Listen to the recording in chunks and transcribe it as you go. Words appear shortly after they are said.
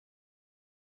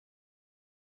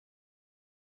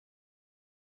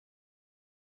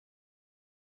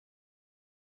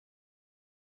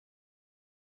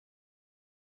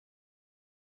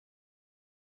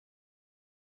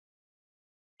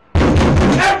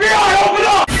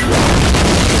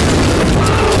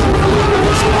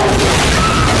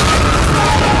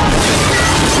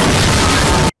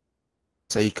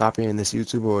So you copying this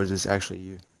YouTuber or is this actually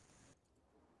you?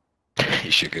 He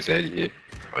shook his head, yeah.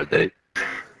 Or they.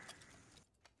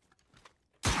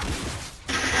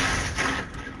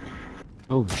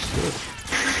 Oh shit.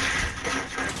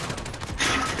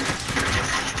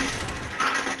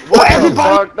 What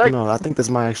everybody? No, I think this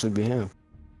might actually be him.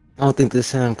 I don't think this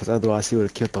is him because otherwise he would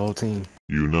have killed the whole team.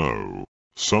 You know,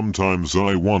 sometimes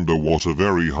I wonder what a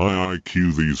very high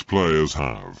IQ these players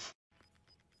have.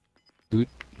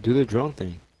 Do the drone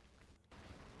thing.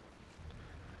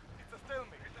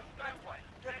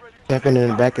 Stepping in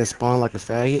the back and spawn like a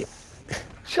faggot.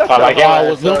 Shut like y'all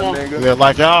up, was doing. nigga. Yeah,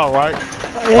 like y'all, right?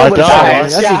 Yeah, Like but y'all, right?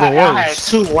 that's even I had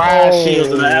worse. 2 wide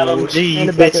shields and an LMG, And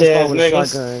you the back bitch and ass spawn with a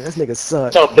niggas. shotgun. This nigga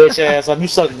suck. Shut your bitch ass up. You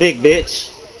suck dick,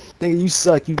 bitch. Nigga, you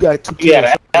suck. You got 2 kills. You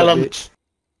got an LM. Bitch.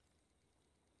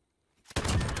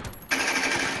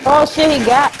 Oh shit, he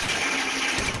got.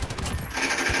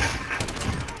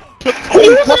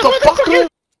 What the fuck?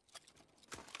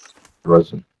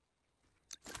 Rosen.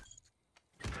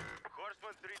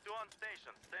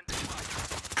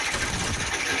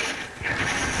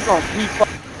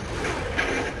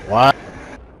 What?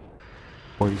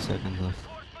 40 seconds left.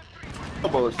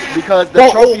 Because the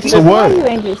trophy So system. what? You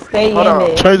ain't just stay in Hold on.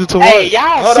 there. Change it to Hey, what?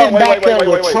 y'all Hold sitting on, wait, back there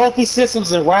with wait. trophy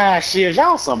systems and ride shields.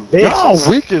 Y'all some bitches.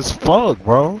 Y'all weak as fuck,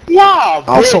 bro. Y'all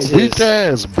I'm some bitches. weak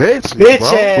ass bitches, Bitch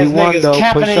bro. ass We won, niggas though.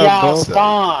 capping Push in up, y'all bro.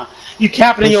 spawn. You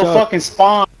capping in Push your up. fucking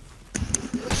spawn.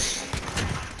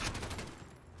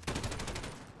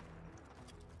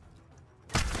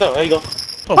 So, there you go.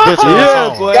 Oh, bitch ass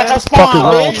on. boy. Got your Fuck is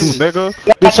spawn, wrong with you, bitch. nigga?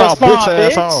 Got Bitch, your y'all spawn, bitch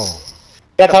ass bitch. on.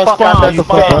 Got your Fuck out spawn, that you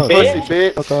spawn, fucking pussy, bitch.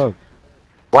 bitch. Fuck up.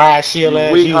 Ride shield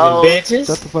ass Weak using hoe. Shut bitches.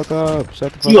 the fuck up.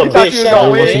 Shut the fuck You a up. You thought bitch, you was shut gonna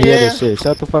up, win What's the bitch. other again? shit?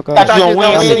 Shut the fuck Thought up. you gonna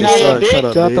win Y'all sitting niggas on your suck. dick. Shut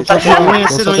up, Shut the bitch. fuck Thought you gonna up. win Don't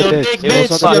sitting suck on a your dick. dick, Don't bitch.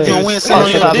 suck a You dick. gonna win Don't sitting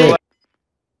on suck your a dick. dick.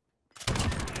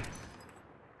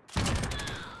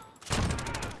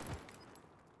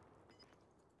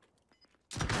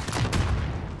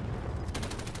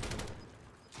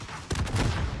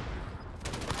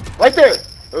 Right there.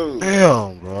 Ooh.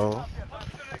 Damn, bro.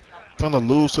 Trying to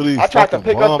lose to these I tried to fucking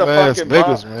pick up the bum ass fucking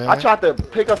niggas, bomb. man. I tried to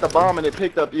pick up the bomb and it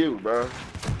picked up you, bro.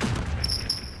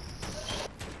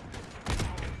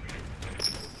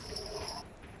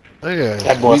 Yeah,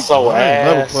 That boy so I ain't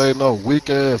never ass. played no weak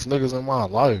ass niggas in my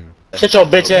life. Shut your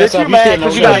bitch ass Bitch, up. you mad sitting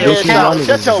cause on you your got dick. head shot.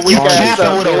 Shut your You weak ass capping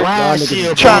up, with a bitch. ride niggas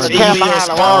shield. Trying to bitch. cap Even your behind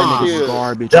the spawn. ride shield.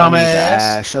 Garbage. Y'all niggas ass.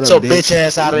 Dumbass. Shut So up, bitch bitch.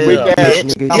 ass out of Weak here, ass. bitch.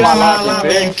 Nigga, Get out of our logic, lobby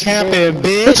and bitch. camping, Get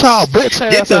bitch. y'all bitch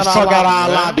ass Get the out our fuck out of lobby, our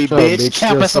man. lobby, Shut up, bitch. bitch.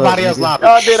 Camping Still somebody suck, else's nigga. lobby.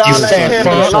 Y'all did You all that fat camping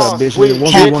fuck. Shut up, along. bitch. We Nigga,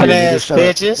 1v1 Camping me, nigga. ass Shut up.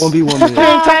 bitches. 1v1 me.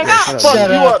 King Tank, Yeah, shut up, fuck bitch.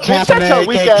 Shut you up, up, bitch. camping Shut your ass.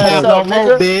 weak Can't ass camp up, no more,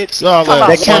 nigga. bitch. Y'all Talking like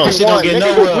That about camping shit don't 1v1, get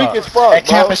nigga. You weak nowhere. as fuck, That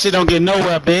bro. camping shit don't get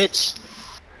nowhere, bitch.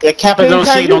 That camping King no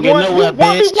Tank, shit you don't get one, you nowhere,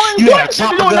 bitch. 1v1 You had a what? Nigga,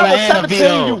 chopper you gunner number and a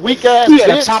 17, you Vito. weak ass You had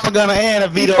a bitch. chopper gunner and a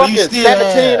You Vito. You fucking still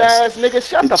 17 ass. ass nigga.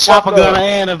 Shut the fuck Chopper gunner up.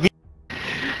 and a Vito.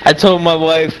 I told my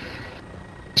wife,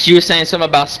 she was saying something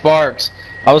about sparks.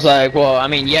 I was like, well, I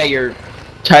mean, yeah, you're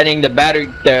tightening the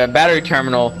battery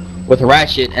terminal with a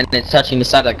ratchet and it's touching the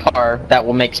side of the car. That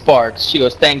will make sparks. She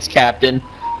goes, thanks, Captain.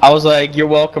 I was like, you're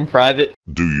welcome, Private.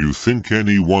 Do you think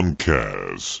anyone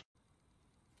cares?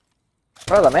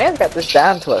 Bro, the man's got this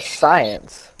down to a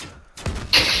science.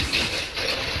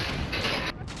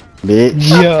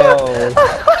 Bitch. Yo.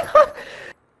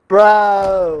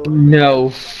 Bro. No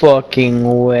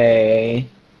fucking way.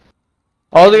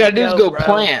 All they gotta do is go bro.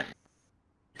 plant.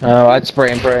 Oh, I'd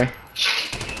spray and pray.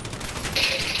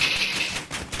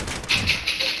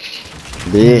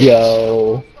 Bitch.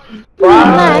 Yo.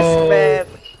 Nice, man.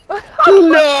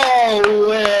 No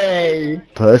way.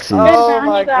 Pussy. Oh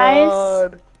my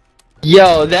god.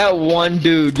 Yo, that one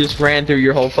dude just ran through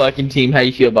your whole fucking team. How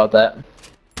you feel about that?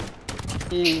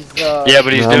 He's, Yeah,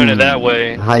 but he's doing it that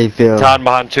way. How you feel? Hiding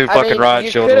behind 2 fucking riot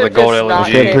you shields could with a have gold just not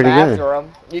I feel LMG. pretty came good. after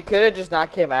him. You could have just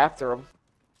not came after him.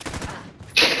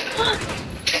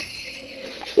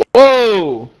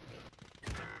 Whoa!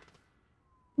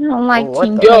 I don't like what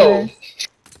team the- Yo! killers.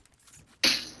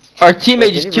 Our teammate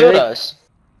Wait, just did he killed really? us.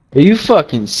 Are you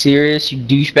fucking serious, you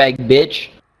douchebag bitch?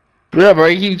 Yeah, bro,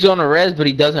 he keeps on a res, but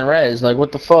he doesn't res. Like,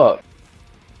 what the fuck?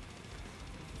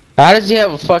 How does he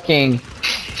have a fucking...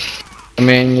 I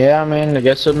mean, yeah, I mean, I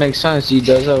guess it makes sense. He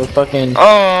does have a fucking...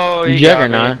 Oh, he got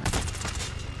me. juggernaut.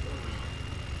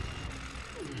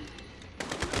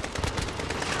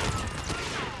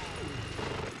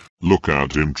 Look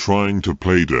at him trying to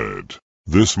play dead.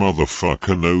 This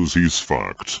motherfucker knows he's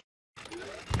fucked.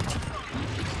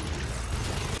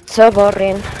 So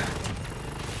boring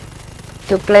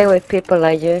to play with people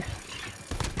like you.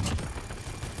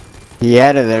 He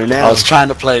out of there now. I was trying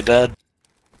to play dead.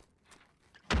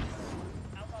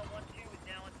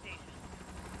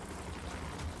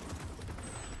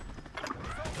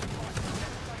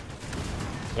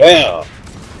 Yeah.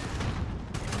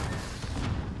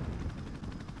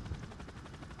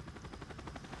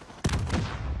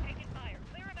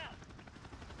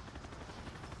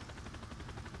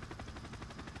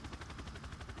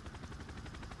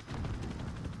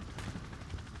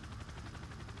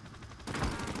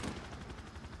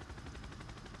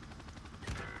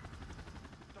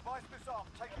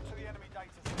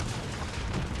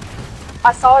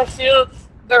 I saw his shields.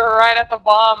 They were right at the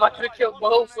bomb. I could have killed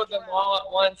both of them all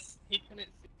at once. He couldn't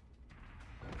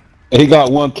see. He got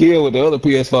one kill with the other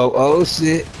PS4. Oh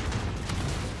shit.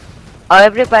 Oh,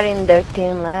 everybody in their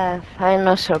team left. I'm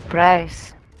not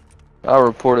surprised. I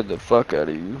reported the fuck out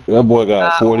of you. That boy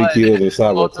got 40 kills in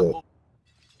Cyber.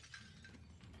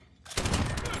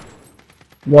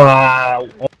 Wow.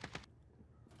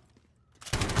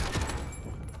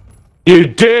 You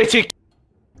dirty.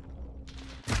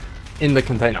 In the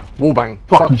container. Wallbang.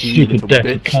 Fuck you, little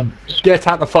bitch. Cunt. Get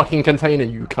out the fucking container,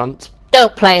 you cunt.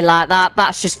 Don't play like that.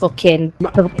 That's just fucking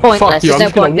pointless. Fuck you, I'm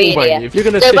just gonna wallbang you. If you're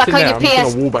gonna go sit back in on there, your I'm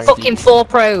just gonna wallbang fucking 4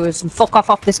 Pros and fuck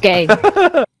off this game.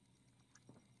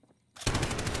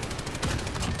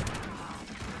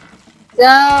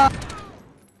 No.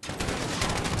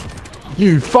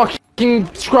 You fucking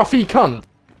scruffy cunt.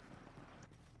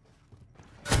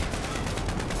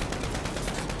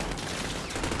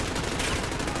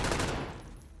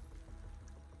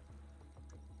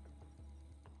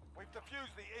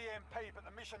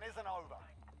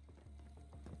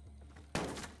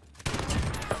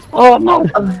 Oh no!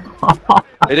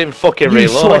 They didn't fucking You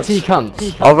reload. sweaty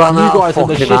cunts. I ran You out of guys are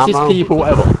the fucking shittest ammo. people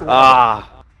ever.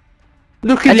 Ah.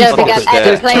 Look at I these don't think I've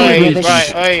ever played with a Right,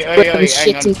 hang on.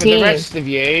 shitty For the team. rest of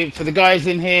you, for the guys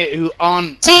in here who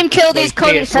aren't... Team kill these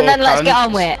like cunts and then PS4 let's get cunts,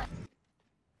 on with it.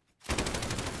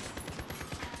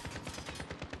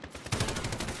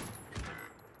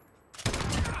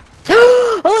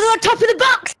 Oh, they're on top of the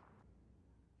box!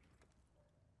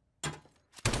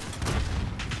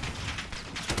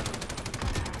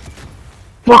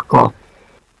 Fuck off.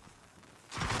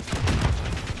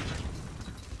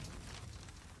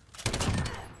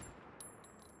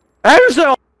 How's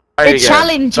that? The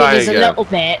challenging is a little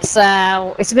bit,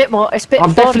 so it's a bit more. It's a bit.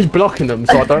 I'm fun. definitely blocking them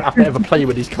so I don't have to ever play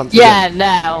with these cunts Yeah, again.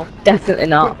 no, definitely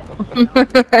not.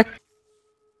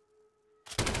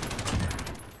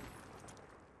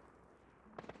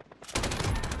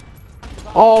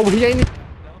 Oh, he ain't.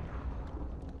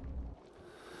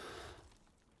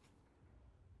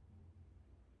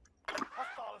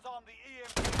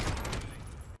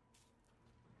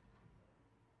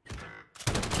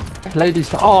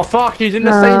 Ladies, oh fuck, he's in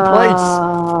the same place.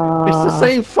 It's the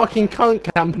same fucking cunt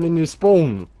camping in his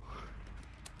spawn.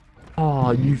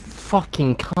 Oh, you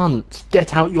fucking cunt.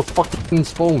 Get out your fucking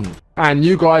spawn. And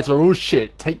you guys are all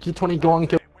shit. Take your 20 gun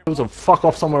kills and fuck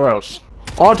off somewhere else.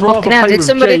 I'd rather Fucking hell, play did with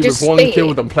somebody Jay just with 1 spit?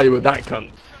 kill than play with that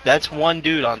cunt. That's one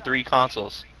dude on 3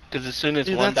 consoles. Because as soon as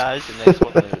Dude, one that's- dies, the next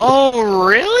one lives. Oh,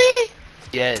 really?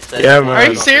 Yes. That's Yeah, one man. dude Are on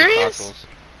you 3 serious? consoles.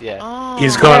 Yeah. Oh.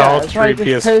 He's got all that's why 3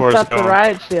 you just post PS4s up the going.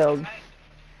 riot shield.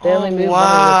 They only move one at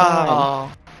a time.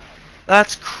 Wow.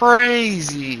 That's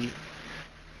crazy.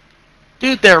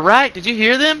 Dude, they're right. Did you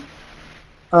hear them?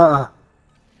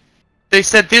 They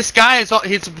said this guy is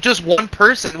he's just one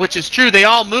person, which is true. They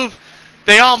all move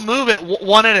it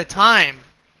one at a time.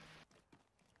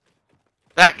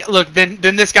 That look, then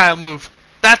this guy will move.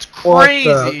 That's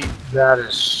crazy. That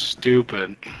is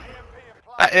stupid.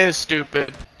 That is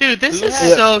stupid. Dude, this is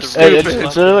has so the stupid.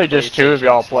 It's literally just 2 of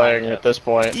y'all playing at this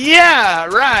point. Yeah,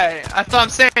 right. I thought I'm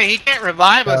saying he can't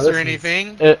revive us or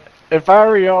anything. If I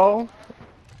were y'all,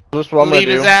 this is what I'm gonna Leave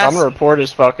do. his ass? I'm gonna report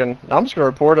his fucking. I'm just gonna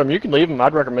report him. You can leave him.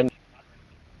 I'd recommend.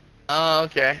 Oh,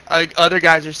 okay. Other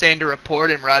guys are saying to report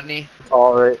him, Rodney.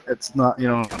 Alright, it's not, you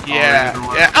know. Yeah.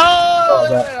 Yeah. Oh.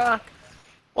 Yeah.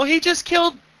 Well, he just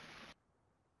killed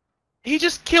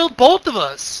both of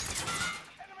us.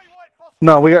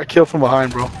 No, we got killed from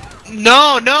behind, bro.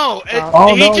 No.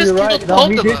 He just killed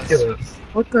both of us.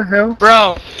 What the hell?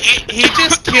 Bro, he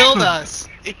just killed us.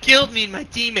 It killed me and my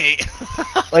teammate.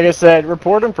 Like I said,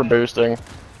 report him for boosting.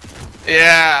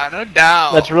 Yeah, no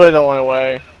doubt. That's really the only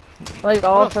way. Like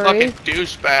all What a 3? fucking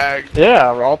douchebag. Yeah,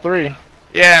 all 3.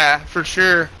 Yeah, for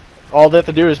sure. All they have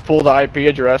to do is pull the IP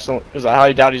address, because I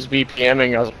highly doubt he's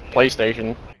VPNing a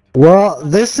PlayStation. Well,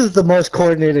 this is the most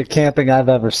coordinated camping I've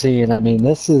ever seen. I mean,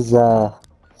 this is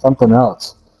something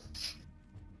else.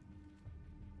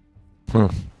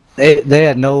 They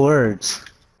had no words.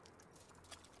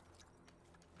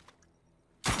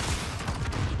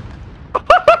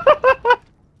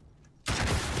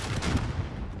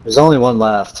 There's only one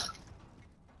left.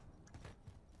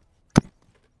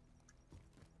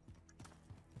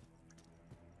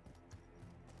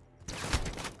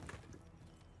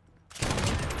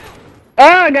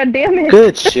 God damn it.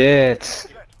 Good shit.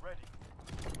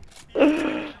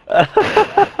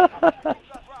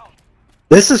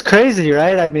 This is crazy,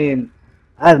 right? I mean,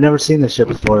 I've never seen this shit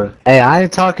before. Hey, I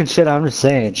ain't talking shit, I'm just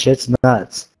saying, shit's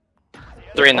nuts.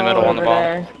 3 in the middle on the ball.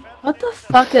 There. What the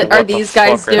fuck are What these the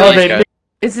guys fuck are doing? these guys?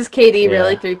 Is this KD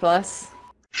really 3+?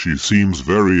 She seems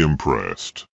very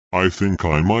impressed. I think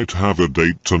I might have a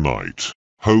date tonight.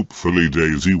 Hopefully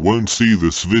Daisy won't see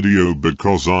this video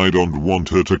because I don't want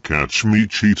her to catch me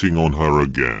cheating on her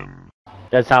again.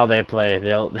 That's how they play.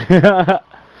 They'll.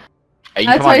 Hey, you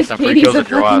come on, get some free kills if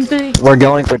you're us. We're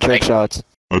going for trick shots.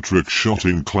 A trick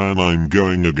shotting clan I'm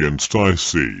going against, I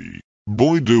see.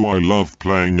 Boy do I love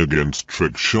playing against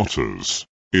trick shotters.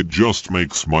 It just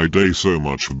makes my day so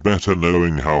much better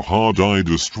knowing how hard I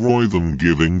destroy them,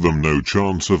 giving them no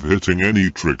chance of hitting any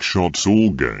trick shots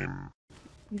all game.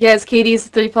 Yes, KD's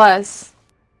 3+.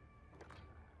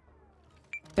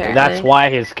 That's why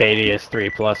his KD is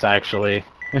 3+, actually.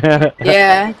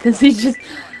 Yeah, because he just...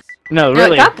 No,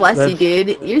 really. God bless you,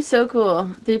 dude. You're so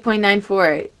cool.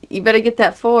 3.94. You better get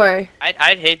that 4.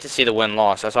 I'd hate to see the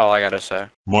win-loss, that's all I gotta say.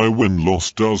 My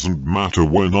win-loss doesn't matter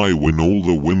when I win all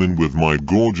the women with my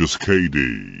gorgeous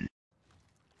KD.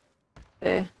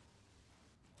 Okay.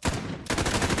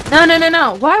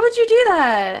 No. Why would you do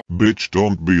that? Bitch,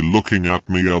 don't be looking at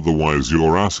me, otherwise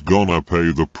your ass gonna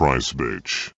pay the price,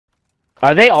 bitch.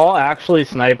 Are they all actually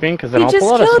sniping? Because then He I'll just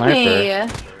pull out a killed sniper. me.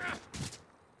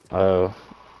 Oh.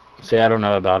 See, I don't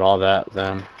know about all that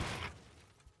then.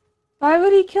 Why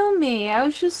would he kill me? I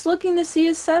was just looking to see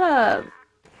his setup.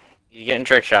 You're getting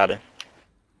trick shotted.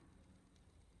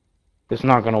 It's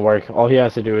not gonna work. All he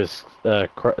has to do is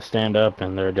stand up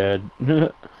and they're dead.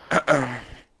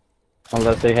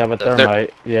 Unless they have a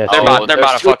thermite. Yeah. They're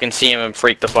about to fucking see him and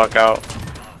freak the fuck out.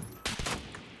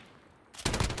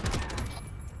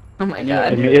 Oh my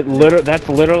god. I mean, that's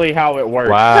literally how it works.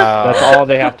 Wow. That's all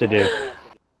they have to do.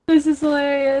 This is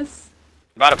hilarious.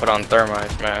 About to put on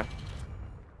thermites, man.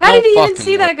 How did he even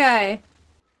see that guy?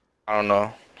 I don't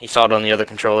know. He saw it on the other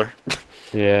controller.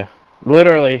 Yeah.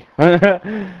 Literally. Like,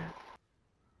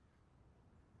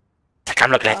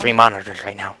 I'm looking at 3 monitors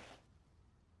right now.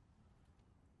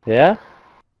 Yeah?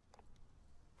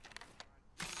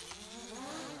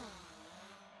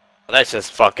 That's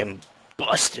just fucking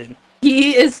busted.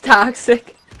 He is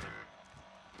toxic.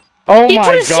 Oh He my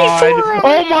put a god! C4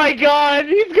 Oh my god!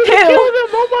 He's gonna kill them!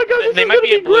 Oh my god! This They is might gonna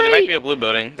be a blue. great. They might be a blue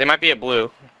building. They might be a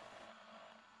blue.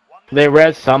 They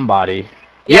res somebody.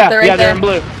 Yeah, they're right they're in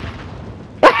blue.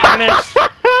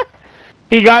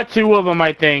 He got 2 of them,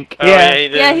 I think. Oh, yeah. he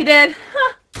did. Yeah, he did.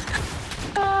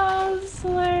 Oh, this is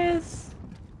hilarious.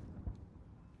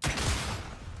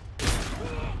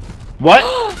 What?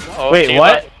 Oh, Wait, to your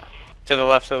what? left. To the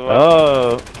left, to the left.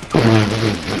 Oh.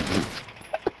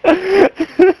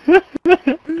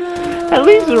 No. At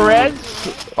least red.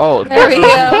 Oh, There we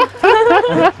go.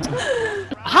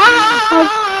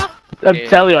 I'm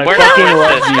telling you, I Where fucking is love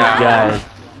this these guy? guys.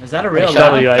 Is that a I'm real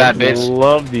telling you, I That bitch.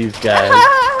 love these guys.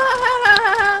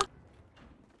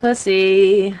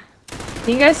 Pussy.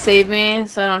 Can you guys save me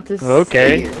so I don't have to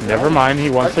Okay, see never mind.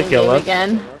 He wants to fucking kill game us.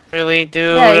 again? Really,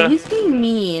 dude? Yeah, he's being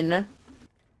mean.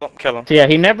 Kill him. So yeah,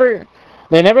 they never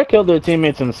killed their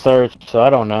teammates in search, so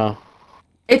I don't know.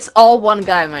 It's all one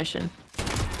guy mission.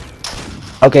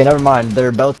 Okay, never mind.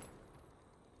 They're both.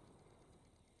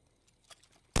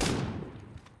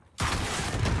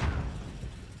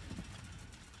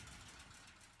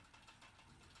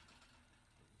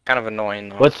 Kind of annoying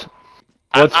though. What's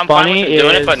I'm funny fine with him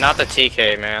doing is it, but not the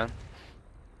TK, man.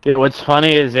 Dude, what's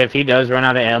funny is if he does run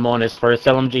out of ammo in his first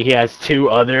LMG, he has 2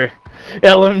 other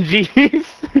LMGs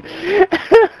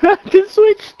to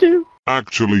switch to.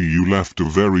 Actually, you left a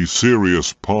very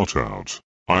serious part out.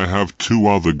 I have 2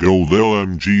 other gold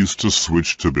LMGs to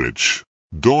switch to, bitch.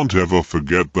 Don't ever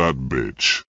forget that,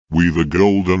 bitch. We the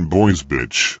golden boys,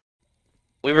 bitch.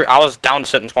 I was down to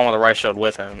sit in spawn with the right shield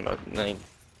with him, but then he...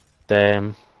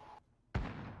 Damn.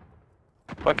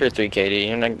 Fuck your 3KD,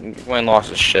 you're not win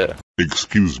loss is shit.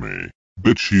 Excuse me.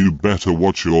 Bitch, you better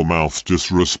watch your mouth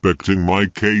disrespecting my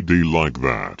KD like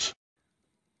that.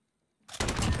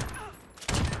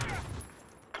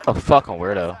 A fucking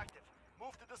weirdo.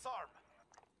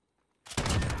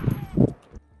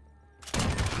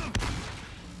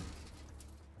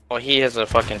 Well, he has a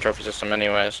fucking trophy system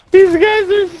anyways. These guys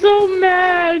are so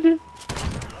mad.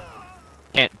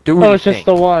 Can't do Oh, it's just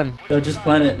the one. So just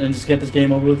plan it and just get this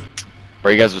game over with.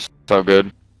 Bro, you guys are so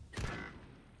good.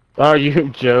 Are you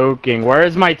joking? Where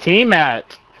is my team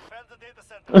at?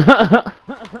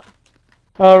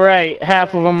 Alright,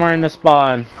 half of them are in the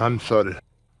spawn. I'm sorry.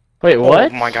 Wait,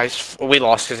 what? Oh my gosh, we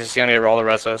lost because he's gonna get all the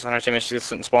rest of us. And our team is just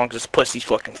sitting spawn because this pussy's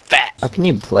fucking fat. How can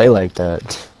you play like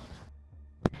that?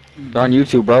 It's on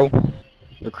YouTube, bro.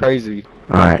 You're crazy.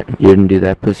 Alright, you didn't do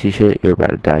that pussy shit, you're about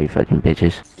to die, you fucking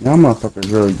bitches. Y'all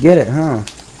motherfuckers really get it, huh?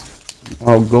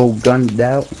 All gold gunned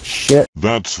out, shit.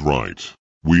 That's right.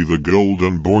 We the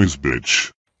golden boys,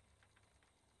 bitch.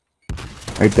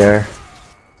 Right there.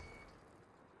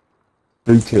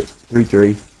 3-2,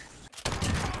 3-3.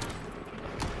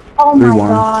 Oh my 3-1.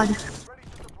 god.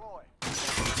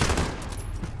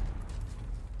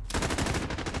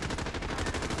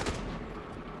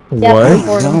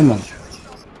 What?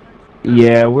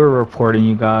 Yeah, we're reporting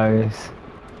you guys.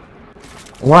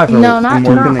 Why? No, not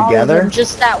working all together? of them,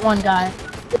 just that one guy.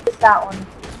 Just that one.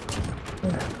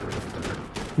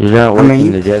 You're not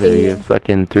working together, you have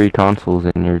fucking 3 consoles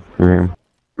in your room.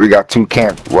 We got 2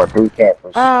 campers. What? 3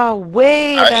 campers. Oh,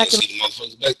 way I back didn't in see the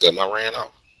motherfuckers back there and I ran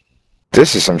out.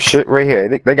 This is some shit right here.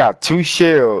 They got 2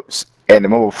 shields and the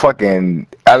motherfucking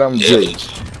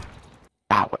LMG.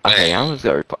 Ah, okay, I'm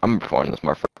reporting this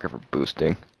motherfucker for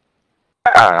boosting.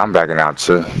 Alright, I'm backing out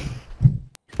too.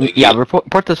 Yeah,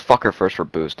 report this fucker first for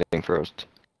boosting first.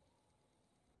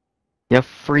 You have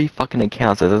 3 fucking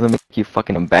accounts, that doesn't make you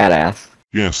fucking a badass.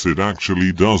 Yes, it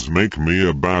actually does make me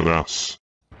a badass.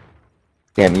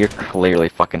 Damn, you're clearly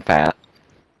fucking fat.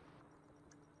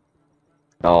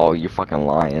 Oh, you're fucking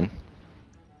lying.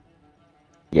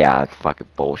 Yeah, it's fucking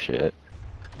bullshit.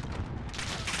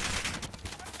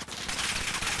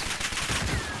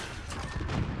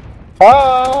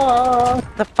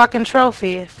 the fucking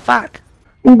trophy. Fuck.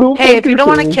 Hey, if you don't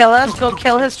want to kill us, go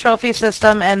kill his trophy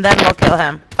system and then we'll kill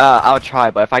him. I'll try,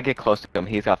 but if I get close to him,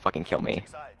 he's gotta fucking kill me.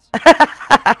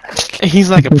 He's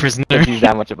like a prisoner. He's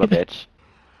that much of a bitch.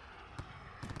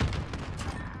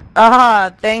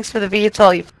 Thanks for the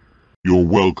VTOL. You're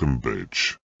welcome,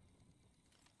 bitch.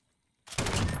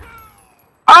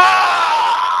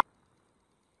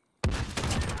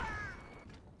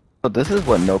 So this is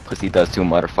what no pussy does to a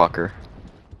motherfucker.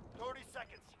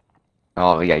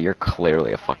 Oh yeah, you're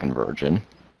clearly a fucking virgin.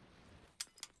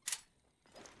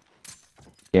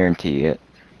 Guarantee it.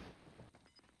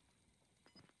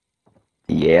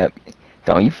 Yep.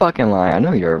 Don't you fucking lie, I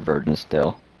know you're a virgin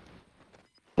still.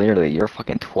 Clearly, you're a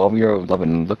fucking 12-year-old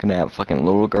looking at fucking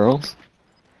little girls.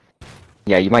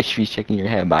 Yeah, you might be shaking your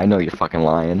head, but I know you're fucking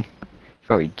lying. You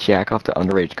probably jack off to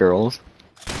underage girls.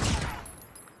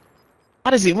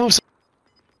 How does he move so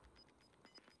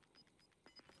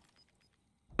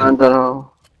I don't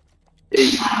know.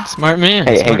 smart man?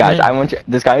 Hey, smart guys, man. I want you.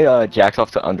 This guy jacks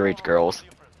off to underage girls.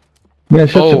 Yeah,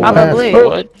 shut your ass.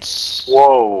 What?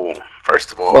 Whoa.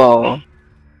 First of all. Whoa.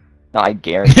 No, I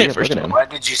guarantee it. Look at him. Why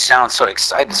did you sound so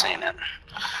excited saying that?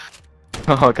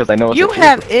 Oh, because I know it's You the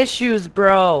have truth. issues,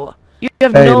 bro. You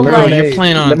have Hey, no lemonade, life. You're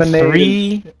playing on lemonade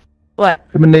 3? What?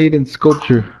 Lemonade and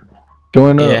sculpture.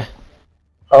 Join up. Yeah.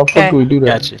 How Okay. fuck do we do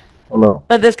that? Gotcha. Hello.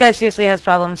 But this guy seriously has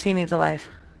problems. He needs a life.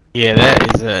 Yeah,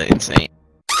 that is insane.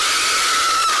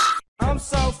 I'm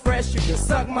so fresh, you can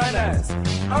suck my nuts.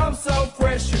 I'm so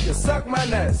fresh, you can suck my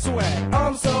nuts. Swag.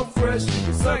 I'm so fresh, you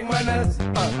can suck my nuts.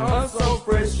 I'm so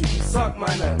fresh, you can suck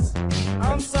my nuts.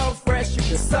 I'm so fresh, you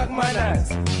can suck my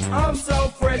nuts. I'm so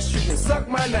fresh, you can suck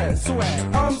my nuts.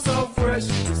 Swag. I'm so fresh,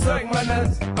 you can suck my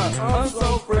nuts. I'm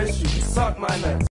so fresh, you can suck my nuts.